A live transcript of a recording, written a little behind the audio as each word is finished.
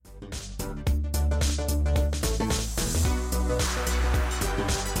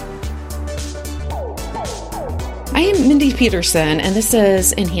I am Mindy Peterson, and this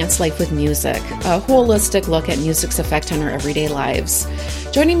is Enhance Life with Music, a holistic look at music's effect on our everyday lives.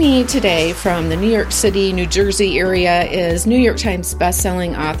 Joining me today from the New York City, New Jersey area is New York Times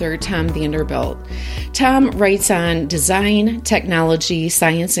bestselling author Tom Vanderbilt. Tom writes on design, technology,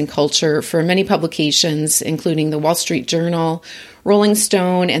 science, and culture for many publications, including the Wall Street Journal, Rolling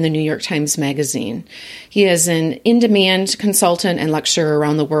Stone, and the New York Times Magazine. He is an in-demand consultant and lecturer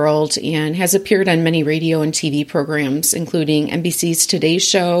around the world and has appeared on many radio and TV programs, including NBC's Today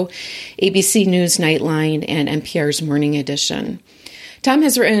Show, ABC News Nightline, and NPR's Morning Edition. Tom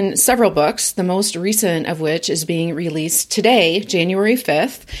has written several books, the most recent of which is being released today, January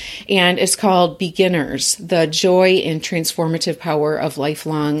 5th, and is called Beginners, The Joy and Transformative Power of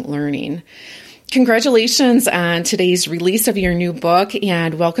Lifelong Learning. Congratulations on today's release of your new book,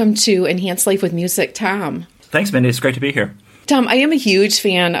 and welcome to Enhance Life with Music, Tom. Thanks, Mindy. It's great to be here. Tom, I am a huge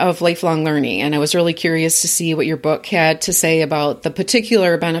fan of lifelong learning, and I was really curious to see what your book had to say about the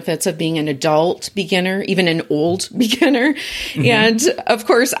particular benefits of being an adult beginner, even an old beginner. Mm-hmm. And of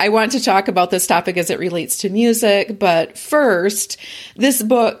course, I want to talk about this topic as it relates to music. But first, this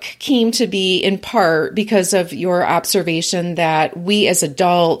book came to be in part because of your observation that we as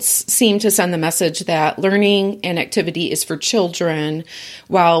adults seem to send the message that learning and activity is for children,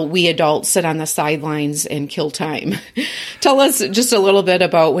 while we adults sit on the sidelines and kill time. Tell us just a little bit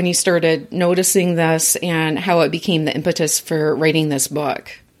about when you started noticing this and how it became the impetus for writing this book.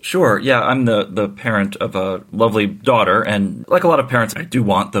 Sure. Yeah, I'm the parent of a lovely daughter, and like a lot of parents, I do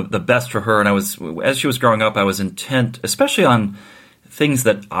want the best for her. And as she was growing up, I was intent, especially on things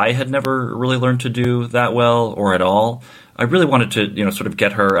that I had never really learned to do that well or at all. I really wanted to, sort of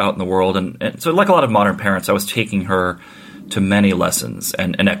get her out in the world, and so like a lot of modern parents, I was taking her to many lessons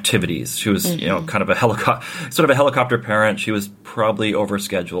and activities. She was, kind of a helicopter parent. She was probably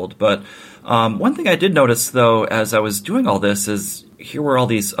overscheduled. But one thing I did notice, though, as I was doing all this, is here were all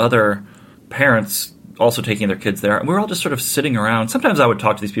these other parents also taking their kids there, and we were all just sort of sitting around. Sometimes I would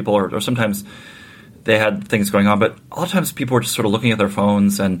talk to these people, or sometimes they had things going on, but a lot of times people were just sort of looking at their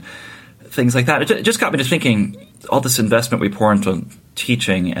phones and things like that. It just got me to thinking, all this investment we pour into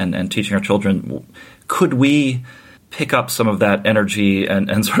teaching and teaching our children, could we pick up some of that energy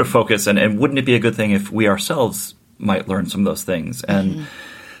and sort of focus, and wouldn't it be a good thing if we ourselves might learn some of those things? And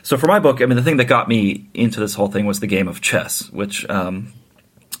so for my book, the thing that got me into this whole thing was the game of chess, which,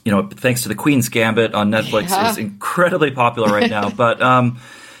 thanks to the Queen's Gambit on Netflix, is incredibly popular right now. But,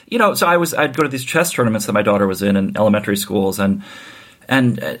 so I'd go to these chess tournaments that my daughter was in elementary schools and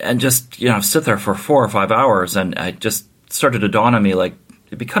just, sit there for 4 or 5 hours. And I just started to dawn on me, like,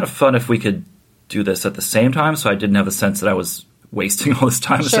 it'd be kind of fun if we could do this at the same time, so I didn't have the sense that I was wasting all this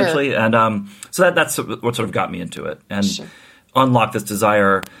time, essentially. And so that's what sort of got me into it, and unlocked this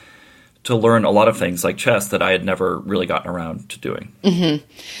desire to learn a lot of things like chess that I had never really gotten around to doing. Mm-hmm.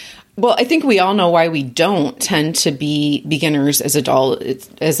 Well, I think we all know why we don't tend to be beginners as adults.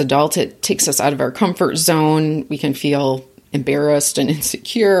 It takes us out of our comfort zone. We can feel embarrassed and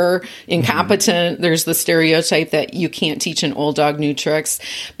insecure, incompetent. Mm-hmm. There's the stereotype that you can't teach an old dog new tricks.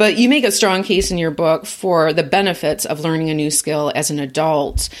 But you make a strong case in your book for the benefits of learning a new skill as an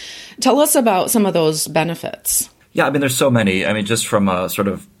adult. Tell us about some of those benefits. Yeah, there's so many. Just from a sort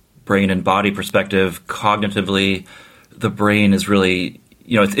of brain and body perspective, cognitively, the brain is really,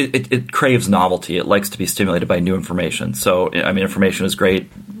 it craves novelty. It likes to be stimulated by new information. So, information is great.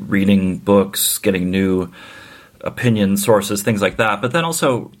 Reading books, getting new opinion sources, things like that. But then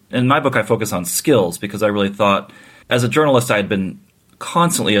also, in my book, I focus on skills, because I really thought, as a journalist, I had been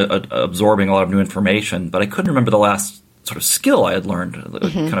constantly absorbing a lot of new information, but I couldn't remember the last sort of skill I had learned,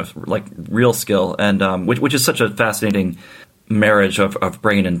 kind of like real skill, and which is such a fascinating marriage of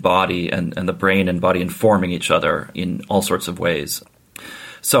brain and body, and the brain and body informing each other in all sorts of ways.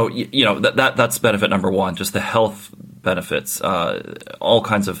 So, that's benefit number one, just the health benefits. All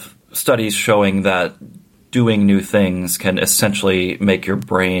kinds of studies showing that doing new things can essentially make your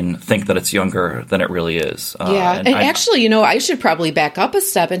brain think that it's younger than it really is. And actually, I should probably back up a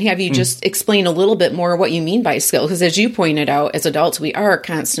step and have you just explain a little bit more what you mean by skill. Because as you pointed out, as adults, we are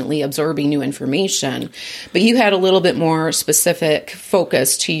constantly absorbing new information. But you had a little bit more specific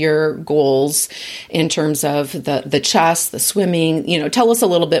focus to your goals in terms of the chess, the swimming. Tell us a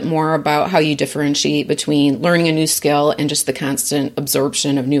little bit more about how you differentiate between learning a new skill and just the constant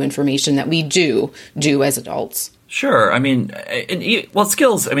absorption of new information that we do as adults. Sure.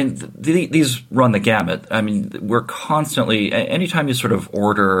 Skills, these run the gamut. We're constantly, anytime you sort of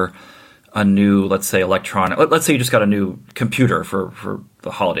order a new, let's say, electronic, let's say you just got a new computer for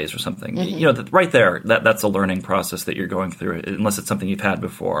the holidays or something, right there, that's a learning process that you're going through, unless it's something you've had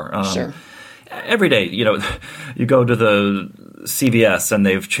before. Sure. every day, you go to the CVS and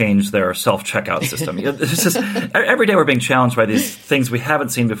they've changed their self-checkout system. It's just, every day we're being challenged by these things we haven't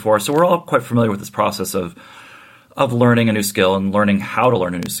seen before. So we're all quite familiar with this process of learning a new skill and learning how to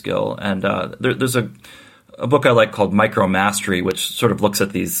learn a new skill. And there's a book I like called Micro Mastery, which sort of looks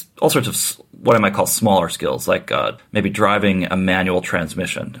at these all sorts of what I might call smaller skills, like maybe driving a manual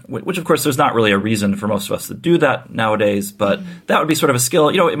transmission, which of course there's not really a reason for most of us to do that nowadays, but that would be sort of a skill.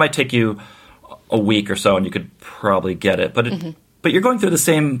 It might take you a week or so and you could probably get it, but you're going through the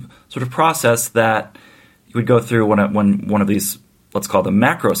same sort of process that you would go through when one of these, let's call them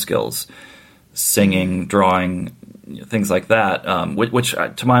macro skills, singing, drawing, things like that, which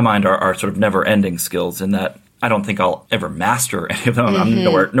to my mind are sort of never-ending skills in that I don't think I'll ever master any of them. I'm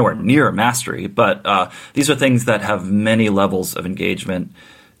nowhere near mastery, but these are things that have many levels of engagement,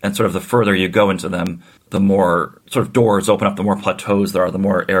 and sort of the further you go into them, the more sort of doors open up, the more plateaus there are, the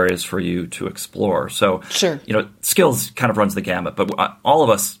more areas for you to explore. So, sure. Skills kind of runs the gamut, but all of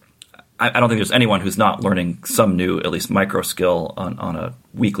us, I don't think there's anyone who's not learning some new, at least micro skill on a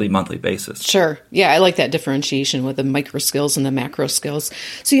weekly, monthly basis. Sure. Yeah, I like that differentiation with the micro skills and the macro skills.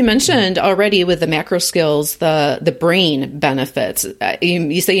 So you mentioned already with the macro skills, the brain benefits.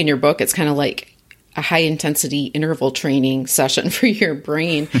 You say in your book, it's kind of like a high intensity interval training session for your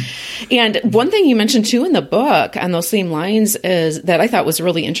brain. And one thing you mentioned too in the book on those same lines is that I thought was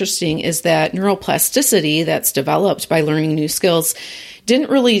really interesting is that neuroplasticity that's developed by learning new skills didn't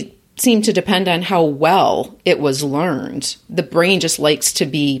really seem to depend on how well it was learned. The brain just likes to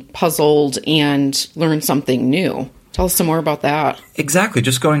be puzzled and learn something new. Tell us some more about that. Exactly.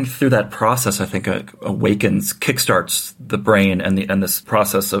 Just going through that process, I think, kickstarts the brain and this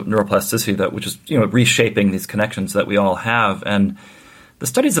process of neuroplasticity which is reshaping these connections that we all have. And the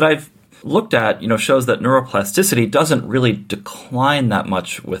studies that I've looked at, shows that neuroplasticity doesn't really decline that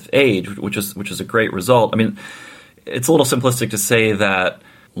much with age, which is a great result. I mean, it's a little simplistic to say that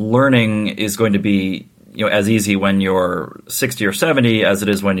learning is going to be as easy when you're 60 or 70 as it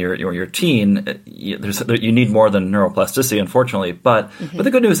is when you're teen. You need more than neuroplasticity, unfortunately. But the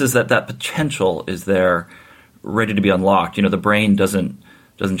good news is that potential is there, ready to be unlocked. The brain doesn't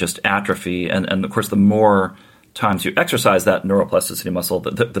just atrophy, and of course the more times you exercise that neuroplasticity muscle,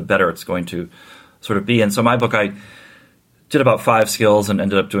 the better it's going to sort of be. And so my book, I did about 5 skills and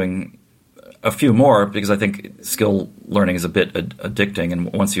ended up doing a few more because I think skill learning is a bit addicting,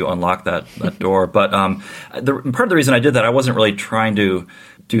 and once you unlock that door. But part of the reason I did that, I wasn't really trying to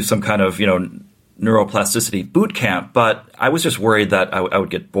do some kind of neuroplasticity boot camp, but I was just worried that I would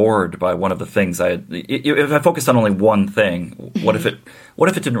get bored by one of the things if I focused on only one thing, what if it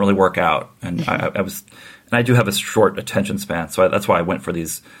didn't really work out? And I do have a short attention span, so that's why I went for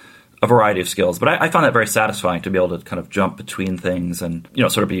a variety of skills. But I found that very satisfying to be able to kind of jump between things and,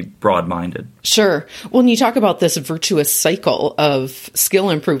 sort of be broad-minded. Sure. Well, when you talk about this virtuous cycle of skill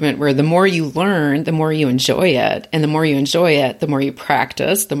improvement where the more you learn, the more you enjoy it. And the more you enjoy it, the more you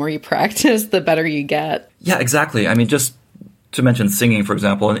practice. The more you practice, the better you get. Yeah, exactly. I mean, just to mention singing, for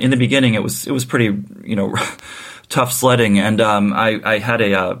example, in the beginning, it was pretty, tough sledding. And I had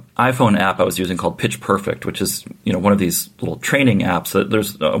a iPhone app I was using called Pitch Perfect, which is one of these little training apps. That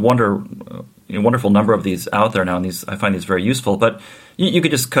there's a wonderful number of these out there now, and I find these very useful. But you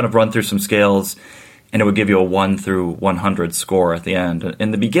could just kind of run through some scales, and it would give you a 1 through 100 score at the end.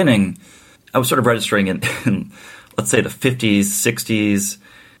 In the beginning, I was sort of registering in let's say the 50s, 60s,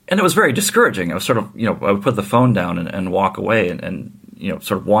 and it was very discouraging. I was sort of I would put the phone down and walk away and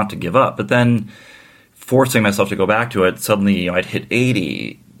sort of want to give up. But then, forcing myself to go back to it, suddenly I'd hit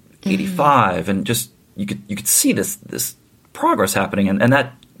 80, 85, and just you could see this progress happening, and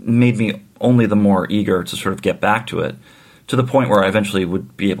that made me only the more eager to sort of get back to it, to the point where I eventually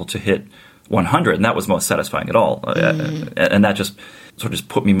would be able to hit 100, and that was most satisfying at all. And that just sort of just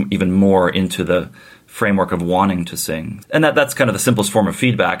put me even more into the framework of wanting to sing. And that's kind of the simplest form of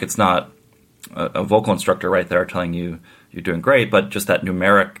feedback. It's not a vocal instructor right there telling you you're doing great, but just that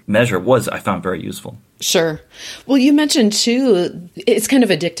numeric measure I found very useful. Sure. Well, you mentioned too, it's kind of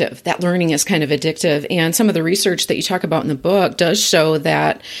addictive. That learning is kind of addictive. And some of the research that you talk about in the book does show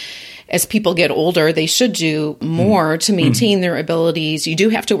that as people get older, they should do more to maintain their abilities. You do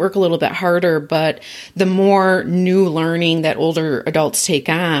have to work a little bit harder, but the more new learning that older adults take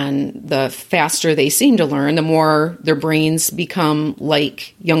on, the faster they seem to learn, the more their brains become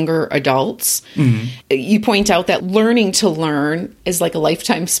like younger adults. You point out that learning to learn is like a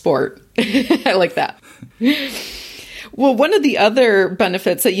lifetime sport. I like that. Well, one of the other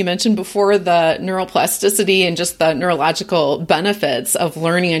benefits that you mentioned before, the neuroplasticity and just the neurological benefits of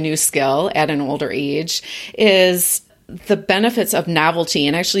learning a new skill at an older age, is the benefits of novelty.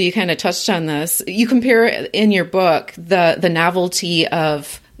 And actually, you kind of touched on this. You compare in your book the novelty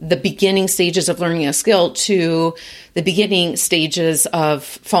of the beginning stages of learning a skill to the beginning stages of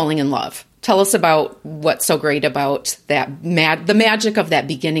falling in love. Tell us about what's so great about that, the magic of that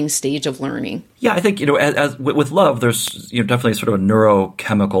beginning stage of learning. Yeah, I think, as with love, there's definitely sort of a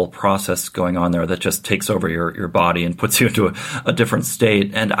neurochemical process going on there that just takes over your body and puts you into a different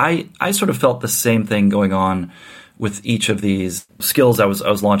state. And I sort of felt the same thing going on with each of these skills I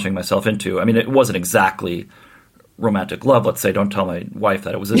was launching myself into. I mean, it wasn't exactly romantic love, let's say. Don't tell my wife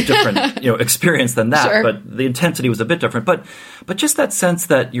that. It was a different experience than that. Sure. But the intensity was a bit different. But just that sense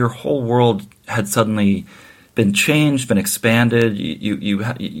that your whole world had suddenly been changed, been expanded.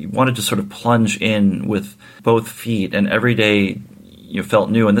 You wanted to sort of plunge in with both feet, and every day you felt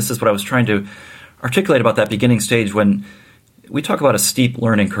new. And this is what I was trying to articulate about that beginning stage when we talk about a steep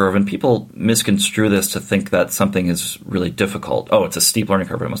learning curve, and people misconstrue this to think that something is really difficult. Oh, it's a steep learning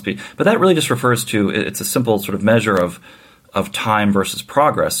curve, it must be. But that really just refers to, it's a simple sort of measure of time versus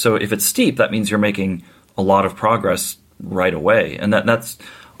progress. So if it's steep, that means you're making a lot of progress right away. And that's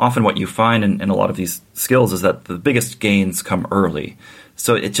often what you find in a lot of these skills, is that the biggest gains come early.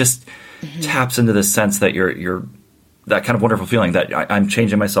 So it just taps into this sense that you're that kind of wonderful feeling that I'm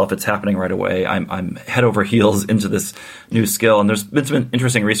changing myself. It's happening right away. I'm head over heels into this new skill. And there's been some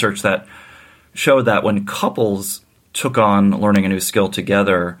interesting research that showed that when couples took on learning a new skill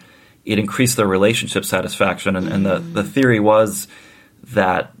together, it increased their relationship satisfaction. And the theory was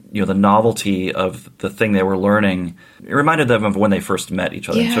that the novelty of the thing they were learning, it reminded them of when they first met each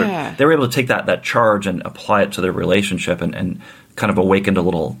other. Yeah. So they were able to take that charge and apply it to their relationship and kind of awakened a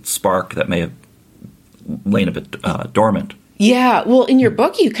little spark that may have lain a bit dormant. Yeah. Well, in your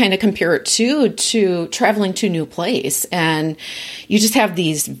book, you kind of compare it to traveling to a new place, and you just have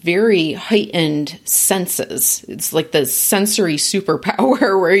these very heightened senses. It's like the sensory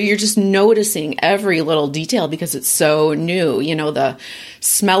superpower where you're just noticing every little detail because it's so new. The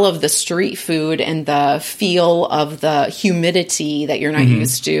smell of the street food and the feel of the humidity that you're not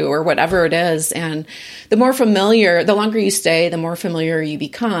used to, or whatever it is. And the longer you stay, the more familiar you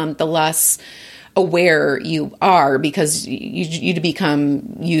become, the less aware you are, because you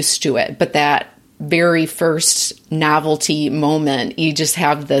become used to it. But that very first novelty moment, you just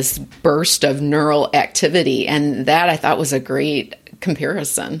have this burst of neural activity. And that I thought was a great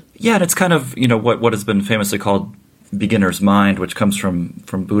comparison. Yeah, and it's kind of, what has been famously called beginner's mind, which comes from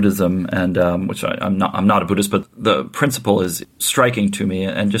Buddhism, and which I'm not a Buddhist, but the principle is striking to me.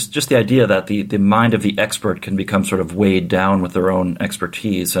 And just the idea that the mind of the expert can become sort of weighed down with their own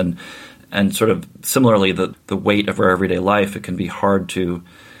expertise, and sort of similarly, the weight of our everyday life, it can be hard to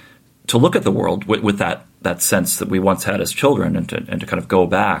look at the world with that sense that we once had as children, and to kind of go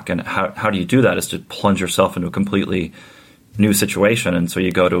back. And how do you do that is to plunge yourself into a completely new situation. And so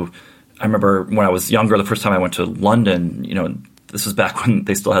I remember when I was younger, the first time I went to London, this was back when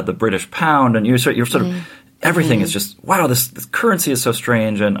they still had the British pound, and you're sort of everything is just, wow, this currency is so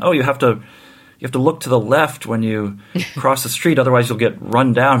strange, and you have to look to the left when you cross the street, otherwise you'll get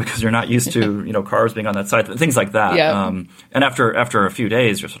run down because you're not used to cars being on that side, things like that. Yeah. And after a few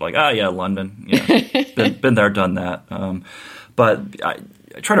days, you're sort of like, yeah, London, been there, done that. But I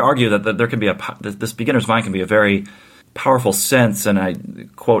try to argue that there can be this beginner's mind can be a very powerful sense, and I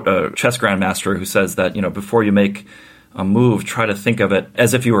quote a chess grandmaster who says that before you make a move, try to think of it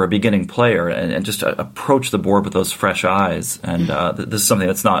as if you were a beginning player, and just approach the board with those fresh eyes. And this is something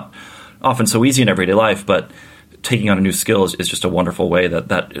that's not often so easy in everyday life, but taking on a new skill is just a wonderful way that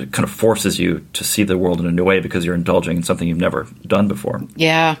kind of forces you to see the world in a new way, because you're indulging in something you've never done before.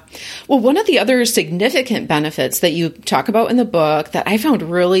 Yeah. Well, one of the other significant benefits that you talk about in the book that I found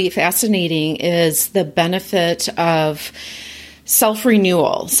really fascinating is the benefit of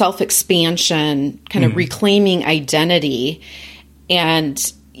self-renewal, self-expansion, kind of reclaiming identity.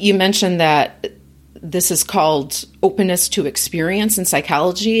 And you mentioned that this is called openness to experience in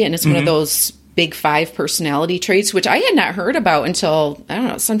psychology, and it's one of those big 5 personality traits, which I had not heard about until, I don't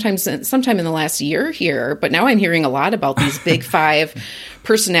know, sometime in the last year here. But now I'm hearing a lot about these big 5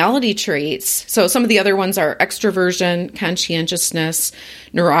 personality traits. So some of the other ones are extroversion, conscientiousness,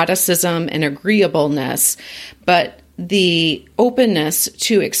 neuroticism, and agreeableness. But the openness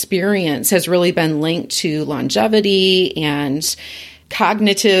to experience has really been linked to longevity and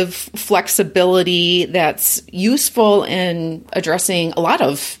cognitive flexibility that's useful in addressing a lot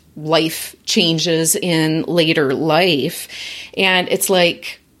of life changes in later life. And it's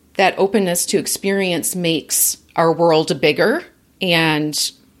like that openness to experience makes our world bigger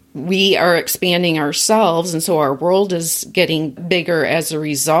and we are expanding ourselves, and so our world is getting bigger as a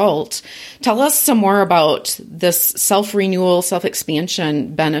result. Tell us some more about this self-renewal,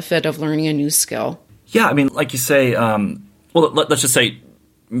 self-expansion benefit of learning a new skill. Yeah, I mean, like you say, let's just say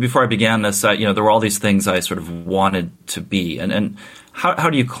before I began this, there were all these things I sort of wanted to be. And how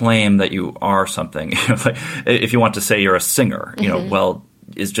do you claim that you are something? Like, if you want to say you're a singer, well,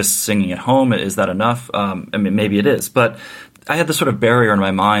 is just singing at home, is that enough? I mean, maybe it is. But I had this sort of barrier in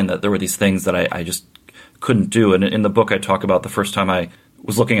my mind that there were these things that I just couldn't do. And in the book, I talk about the first time I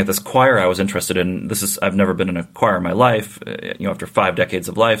was looking at this choir I was interested in. I've never been in a choir in my life, after 5 decades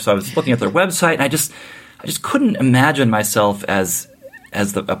of life. So I was looking at their website, and I just couldn't imagine myself as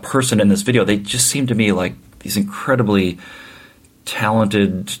a person in this video. They just seemed to me like these incredibly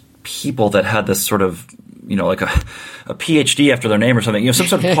talented people that had this sort of, like a PhD after their name or something, some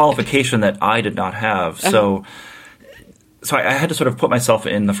sort of qualification that I did not have. So I had to sort of put myself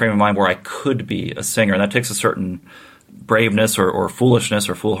in the frame of mind where I could be a singer, and that takes a certain braveness or foolishness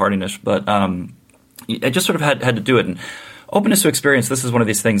or foolhardiness. But I just sort of had to do it. And openness to experience, this is one of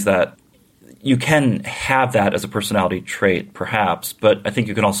these things that you can have that as a personality trait, perhaps, but I think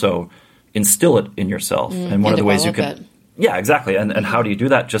you can also instill it in yourself. And one of the ways you can... Yeah, exactly. And how do you do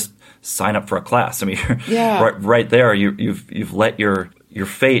that? Just sign up for a class. I mean, right there, you've let your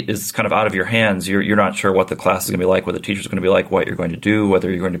fate is kind of out of your hands. You're not sure what the class is going to be like, what the teacher's going to be like, what you're going to do, whether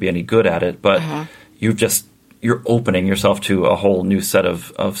you're going to be any good at it. But you're opening yourself to a whole new set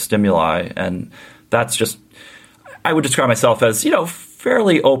of stimuli. And that's just... I would describe myself as,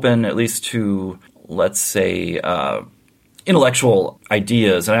 fairly open, at least to, let's say, intellectual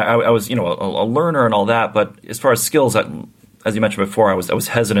ideas. And I was, a learner and all that. But as far as skills, as you mentioned before, I was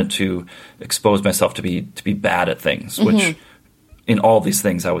hesitant to expose myself to be bad at things, which in all these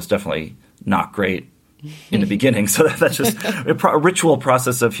things I was definitely not great in the beginning. So that's just a ritual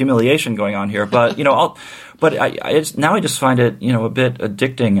process of humiliation going on here. But I just find it a bit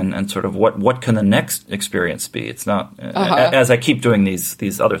addicting and sort of what can the next experience be? It's not as I keep doing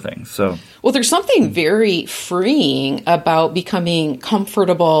these other things. So there's something very freeing about becoming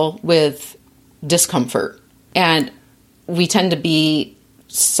comfortable with discomfort, and we tend to be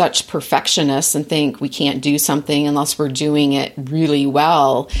such perfectionists and think we can't do something unless we're doing it really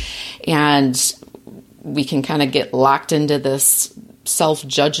well, and we can kind of get locked into this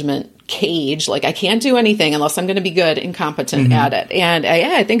self-judgment cage, like I can't do anything unless I'm going to be good and competent at it. And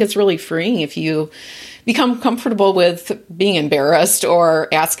I think it's really freeing if you become comfortable with being embarrassed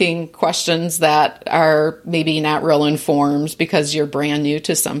or asking questions that are maybe not real informed because you're brand new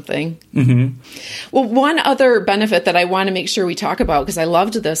to something. Well, one other benefit that I want to make sure we talk about, because I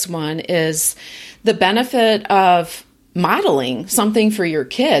loved this one, is the benefit of modeling something for your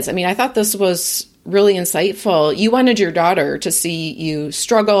kids. I mean, I thought this was really insightful. You wanted your daughter to see you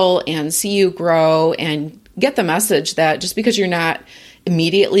struggle and see you grow and get the message that just because you're not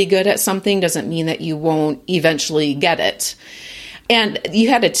immediately good at something doesn't mean that you won't eventually get it. And you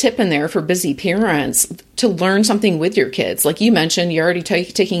had a tip in there for busy parents to learn something with your kids. Like you mentioned, you're already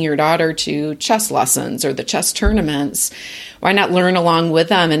taking your daughter to chess lessons or the chess tournaments. Why not learn along with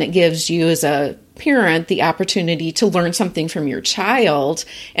them? And it gives you as a parent the opportunity to learn something from your child.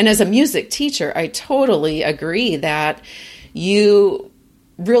 And as a music teacher, I totally agree that you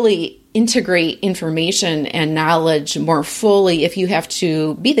really integrate information and knowledge more fully if you have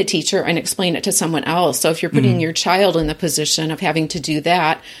to be the teacher and explain it to someone else. So if you're putting your child in the position of having to do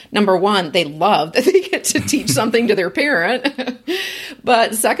that, number one, they love that they get to teach something to their parent.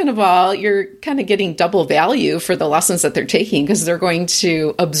 But second of all, you're kind of getting double value for the lessons that they're taking because they're going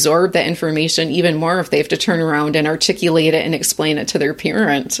to absorb that information even more if they have to turn around and articulate it and explain it to their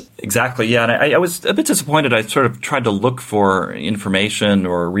parent. Exactly. Yeah. And I was a bit disappointed. I sort of tried to look for information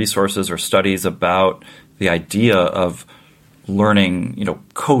or resources or studies about the idea of learning,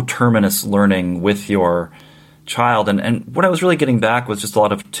 coterminous learning with your child. And what I was really getting back was just a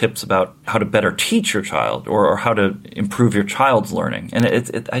lot of tips about how to better teach your child or how to improve your child's learning. And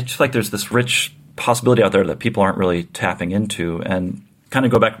I just feel like there's this rich possibility out there that people aren't really tapping into. And kind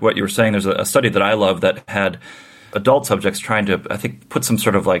of go back to what you were saying, there's a study that I love that had adult subjects trying to, I think, put some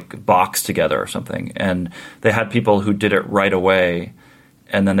sort of like box together or something. And they had people who did it right away,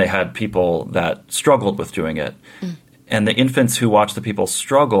 and then they had people that struggled with doing it. And the infants who watched the people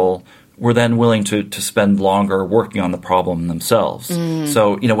struggle were then willing to spend longer working on the problem themselves.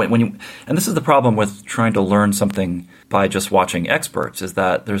 So, when you, and this is the problem with trying to learn something by just watching experts, is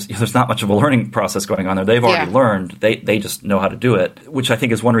that there's not much of a learning process going on there. They've already learned. They just know how to do it, which I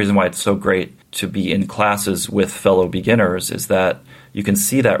think is one reason why it's so great to be in classes with fellow beginners, is that you can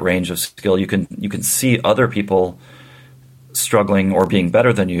see that range of skill. You can see other people struggling or being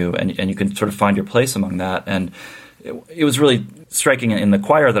better than you, and you can sort of find your place among that. And it was really striking in the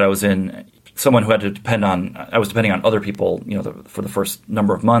choir that I was in, someone who had to I was depending on other people, for the first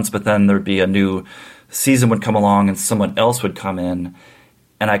number of months, but then there'd be a new season would come along and someone else would come in,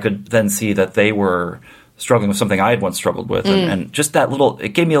 and I could then see that they were struggling with something I had once struggled with. And just that it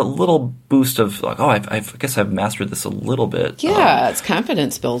gave me a little boost of like, I guess I've mastered this a little bit. Yeah, it's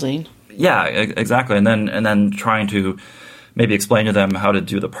confidence building. Yeah, exactly. And then trying to maybe explain to them how to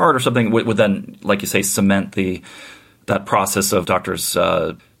do the part or something would then, like you say, cement that process of doctors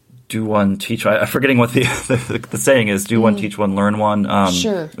do one, teach. I'm forgetting what the saying is. Do one, teach one, learn one.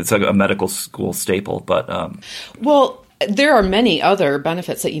 Sure. It's like a medical school staple. But well, there are many other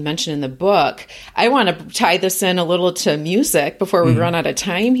benefits that you mentioned in the book. I want to tie this in a little to music before we run out of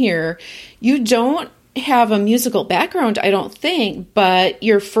time here. You don't have a musical background, I don't think, but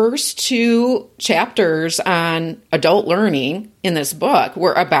your first 2 chapters on adult learning in this book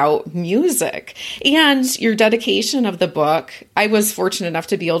were about music. And your dedication of the book, I was fortunate enough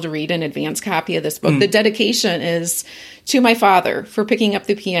to be able to read an advanced copy of this book. The dedication is to my father for picking up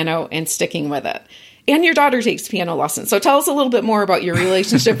the piano and sticking with it. And your daughter takes piano lessons. So tell us a little bit more about your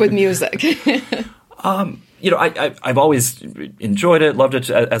relationship with music. I've always enjoyed it, loved it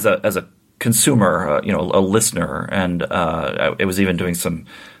as a consumer, a listener, and I was even doing some,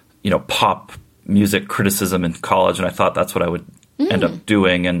 pop music criticism in college, and I thought that's what I would end up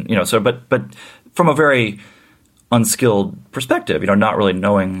doing, and but from a very unskilled perspective, not really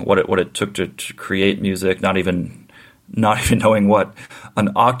knowing what it took to create music, not even knowing what an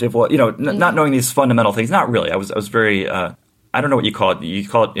octave was, not knowing these fundamental things. Not really. I was very I don't know what you call it. You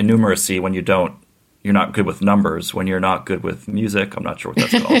call it innumeracy when you're not good with numbers, when you're not good with music. I'm not sure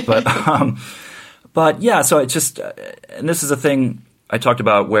what that's called. But yeah, so it's just, and this is a thing I talked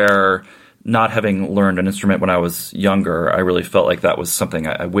about where not having learned an instrument when I was younger, I really felt like that was something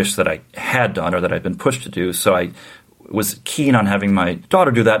I wish that I had done or that I'd been pushed to do. So I was keen on having my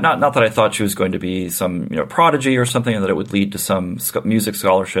daughter do that. Not that I thought she was going to be some prodigy or something, and that it would lead to some music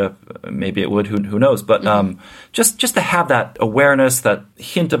scholarship. Maybe it would. Who knows? But just to have that awareness, that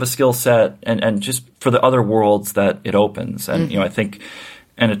hint of a skill set, and just for the other worlds that it opens. And I think,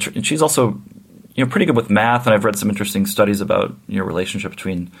 and she's also pretty good with math. And I've read some interesting studies about relationship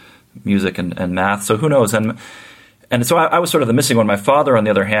between music and math. So who knows? And so I was sort of the missing one. My father, on the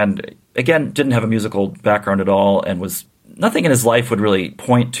other hand, again, didn't have a musical background at all, and was nothing in his life would really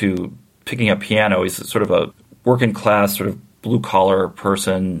point to picking up piano. He's sort of a working class, sort of blue collar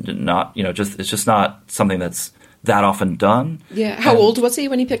person. Not it's just not something that's that often done. Yeah. How old was he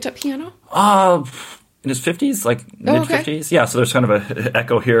when he picked up piano? In his 50s, like mid 50s. Okay. Yeah. So there's kind of an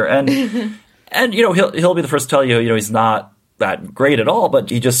echo here, and he'll be the first to tell you he's not that great at all, but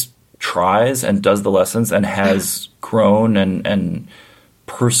he just tries and does the lessons and has grown and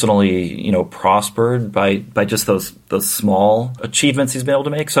personally, prospered by just those small achievements he's been able to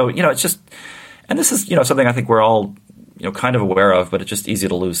make. So, it's just, and this is, something I think we're all, kind of aware of, but it's just easy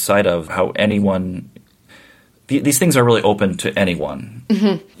to lose sight of how anyone, these things are really open to anyone.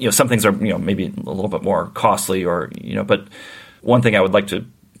 Mm-hmm. Some things are, maybe a little bit more costly or, but one thing I would like to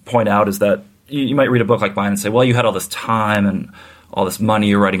point out is that you might read a book like mine and say, well, you had all this time and all this money,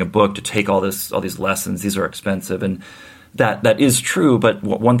 you're writing a book to take all these lessons. These are expensive. And that is true. But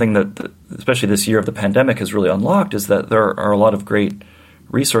one thing that, especially this year of the pandemic, has really unlocked is that there are a lot of great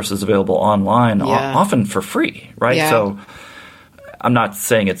resources available online, often for free, right? Yeah. So I'm not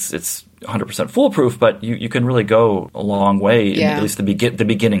saying it's 100% foolproof, but you can really go a long way in at least the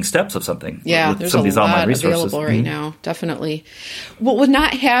beginning steps of something. Yeah, there's some of these online resources available right now, definitely. Well, with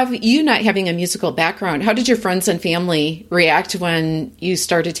not having a musical background, how did your friends and family react when you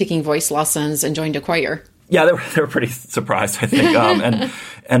started taking voice lessons and joined a choir? Yeah, they were pretty surprised, I think,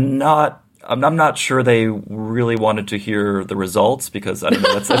 and not. I'm not sure they really wanted to hear the results because I don't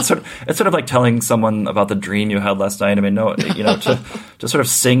know. It's sort of like telling someone about the dream you had last night. I mean, no, to sort of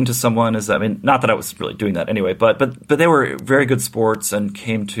sing to someone is. I mean, not that I was really doing that anyway, but they were very good sports and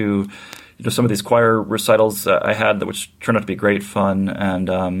came to some of these choir recitals I had, which turned out to be great fun.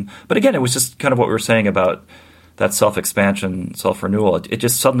 And but again, it was just kind of what we were saying about that self-expansion, self-renewal. It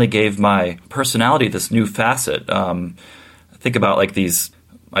just suddenly gave my personality this new facet. Think about like these.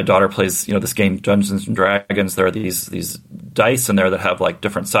 My daughter plays, this game Dungeons and Dragons. There are these dice in there that have like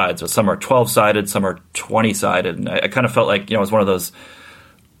different sides. So some are 12-sided, some are 20-sided, and I kind of felt like it was one of those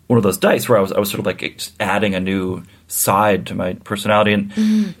dice where I was sort of like just adding a new side to my personality.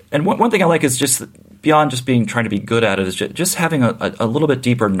 And one thing I like is just beyond just trying to be good at it is just having a little bit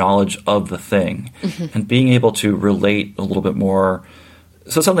deeper knowledge of the thing and being able to relate a little bit more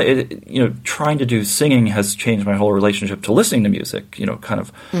So something, trying to do singing has changed my whole relationship to listening to music. Kind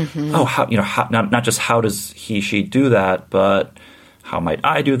of, not just how does he, she do that, but how might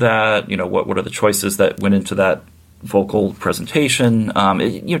I do that? What are the choices that went into that vocal presentation? And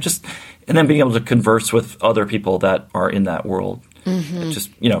then being able to converse with other people that are in that world. Just,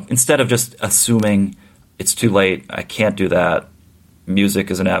 instead of just assuming it's too late, I can't do that.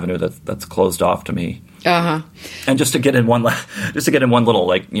 Music is an avenue that's closed off to me. And just to get in one little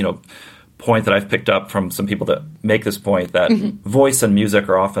point that I've picked up from some people that make this point, that voice and music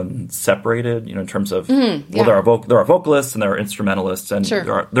are often separated. In terms of there are vocalists and there are instrumentalists, and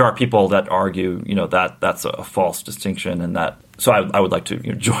there are people that argue that that's a false distinction, and that. So I would like to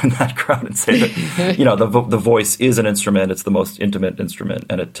join that crowd and say that the voice is an instrument. It's the most intimate instrument,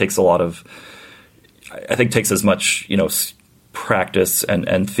 and it takes a lot of. I think takes as much practice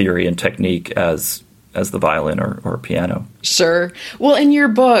and theory and technique as the violin or piano. Sure. Well, and your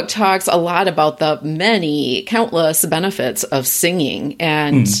book talks a lot about the many, countless benefits of singing.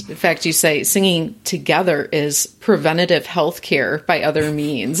 And in fact, you say singing together is preventative health care by other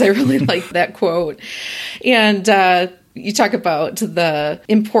means. I really like that quote. And you talk about the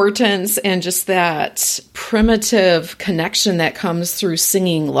importance and just that primitive connection that comes through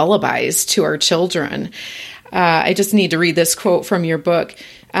singing lullabies to our children. I just need to read this quote from your book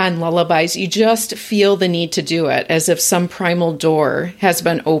on lullabies. You just feel the need to do it, as if some primal door has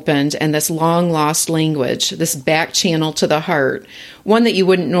been opened and this long-lost language, this back channel to the heart, one that you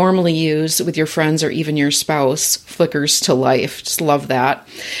wouldn't normally use with your friends or even your spouse, flickers to life. Just love that.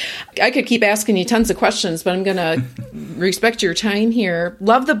 I could keep asking you tons of questions, but I'm going to respect your time here.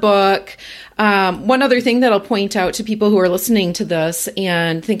 Love the book. One other thing that I'll point out to people who are listening to this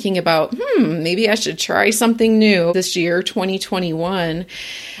and thinking about, maybe I should try something new this year, 2021.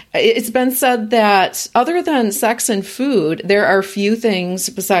 It's been said that other than sex and food, there are few things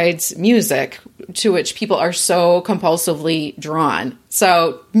besides music to which people are so compulsively drawn.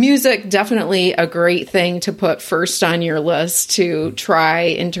 So music, definitely a great thing to put first on your list to try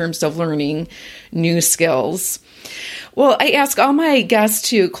in terms of learning new skills. Well, I ask all my guests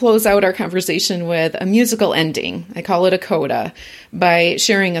to close out our conversation with a musical ending. I call it a coda, by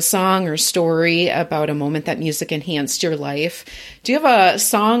sharing a song or story about a moment that music enhanced your life. Do you have a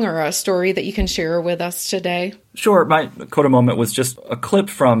song or a story that you can share with us today? Sure. My coda moment was just a clip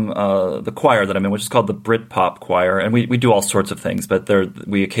from the choir that I'm in, which is called the Britpop Choir. And we do all sorts of things, but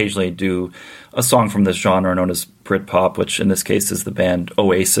we occasionally do a song from this genre known as Britpop, which in this case is the band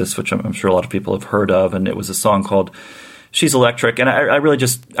Oasis, which I'm sure a lot of people have heard of. And it was a song called She's Electric. And I really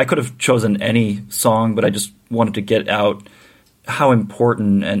I could have chosen any song, but I just wanted to get out how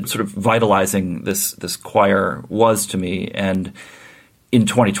important and sort of vitalizing this choir was to me. And in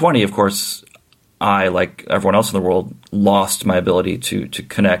 2020, of course, I, like everyone else in the world, lost my ability to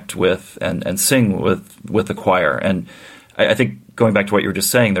connect with and sing with the choir. And I think going back to what you were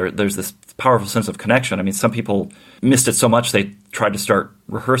just saying, there's this powerful sense of connection. I mean, some people missed it so much they tried to start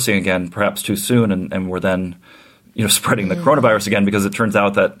rehearsing again, perhaps too soon, and were then spreading the coronavirus again, because it turns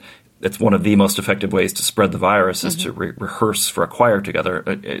out that it's one of the most effective ways to spread the virus is to rehearse for a choir together.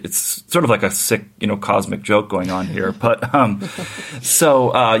 It's sort of like a sick, cosmic joke going on here. But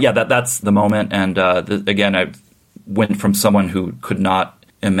that's the moment. And again, I went from someone who could not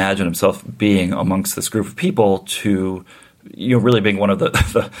imagine himself being amongst this group of people to really being one of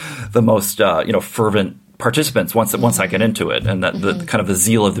the most fervent participants once I get into it, and that the kind of the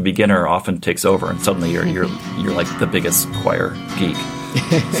zeal of the beginner often takes over, and suddenly you're like the biggest choir geek.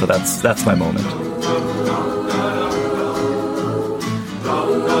 So that's my moment.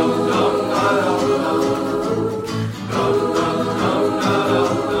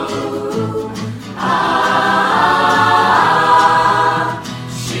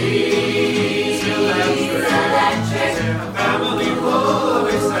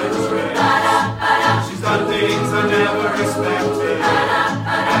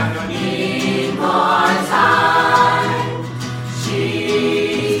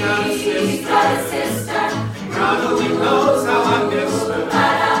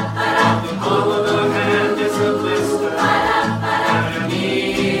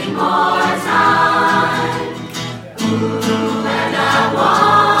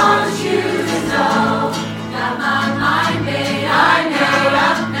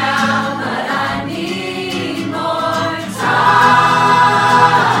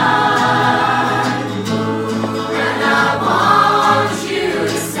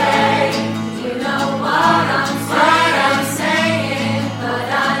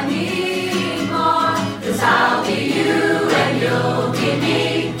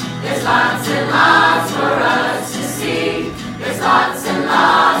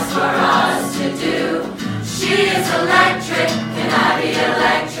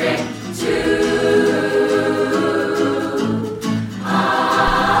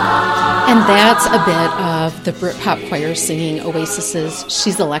 And that's a bit of the Britpop choir singing Oasis's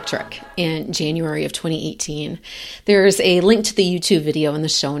She's Electric in January of 2018. There's a link to the YouTube video in the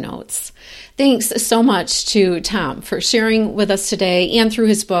show notes. Thanks so much to Tom for sharing with us today and through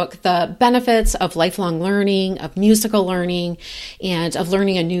his book the benefits of lifelong learning, of musical learning, and of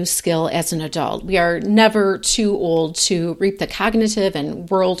learning a new skill as an adult. We are never too old to reap the cognitive and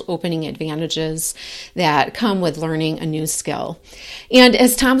world-opening advantages that come with learning a new skill. And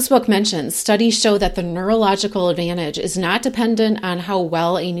as Tom's book mentions, studies show that the neurological advantage is not dependent on how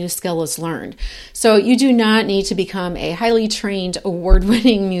well a new skill is learned. So you do not need to become a highly trained,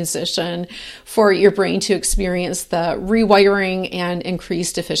 award-winning musician for your brain to experience the rewiring and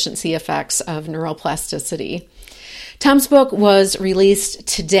increased efficiency effects of neuroplasticity. Tom's book was released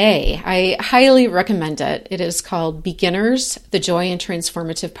today. I highly recommend it. It is called Beginners: The Joy and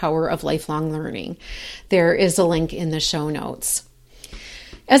Transformative Power of Lifelong Learning. There is a link in the show notes.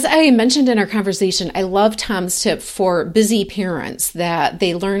 As I mentioned in our conversation, I love Tom's tip for busy parents that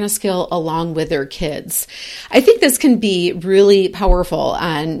they learn a skill along with their kids. I think this can be really powerful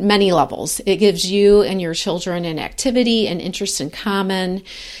on many levels. It gives you and your children an activity and interest in common.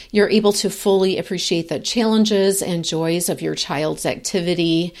 You're able to fully appreciate the challenges and joys of your child's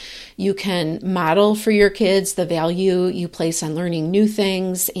activity. You can model for your kids the value you place on learning new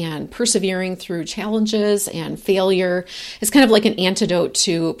things and persevering through challenges and failure. It's kind of like an antidote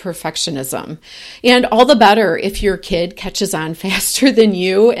to perfectionism. And all the better if your kid catches on faster than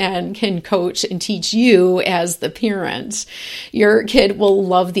you and can coach and teach you as the parent. Your kid will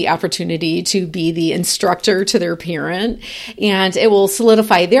love the opportunity to be the instructor to their parent, and it will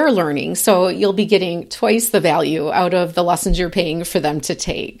solidify their learning. So you'll be getting twice the value out of the lessons you're paying for them to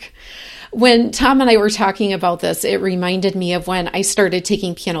take. When Tom and I were talking about this, it reminded me of when I started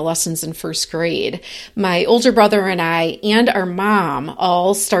taking piano lessons in first grade. My older brother and I and our mom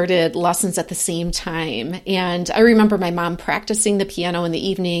all started lessons at the same time. And I remember my mom practicing the piano in the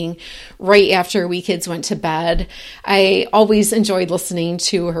evening right after we kids went to bed. I always enjoyed listening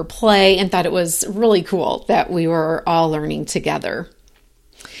to her play and thought it was really cool that we were all learning together.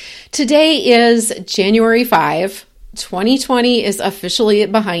 Today is January 5. 2020 is officially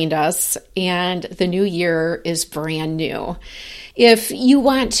behind us, and the new year is brand new. If you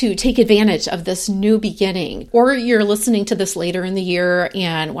want to take advantage of this new beginning, or you're listening to this later in the year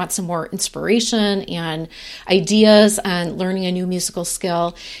and want some more inspiration and ideas on learning a new musical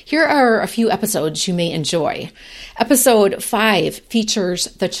skill, here are a few episodes you may enjoy. Episode 5 features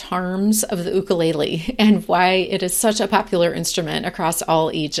the charms of the ukulele and why it is such a popular instrument across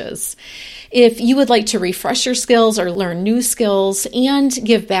all ages. If you would like to refresh your skills or learn new skills and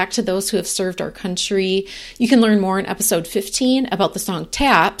give back to those who have served our country, you can learn more in episode 15 about the song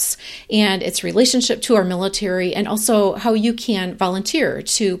Taps and its relationship to our military, and also how you can volunteer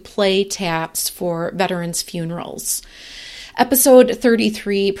to play taps for veterans' funerals. Episode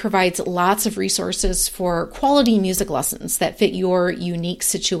 33 provides lots of resources for quality music lessons that fit your unique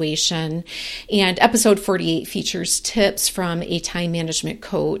situation. And episode 48 features tips from a time management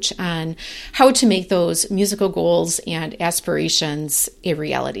coach on how to make those musical goals and aspirations a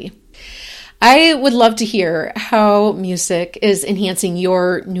reality. I would love to hear how music is enhancing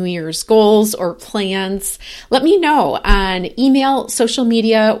your New Year's goals or plans. Let me know on email, social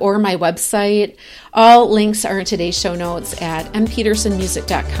media, or my website. All links are in today's show notes at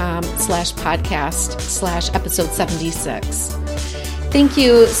mpetersonmusic.com/podcast/episode 76. Thank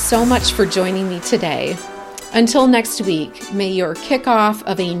you so much for joining me today. Until next week, may your kickoff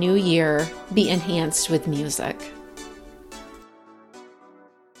of a new year be enhanced with music.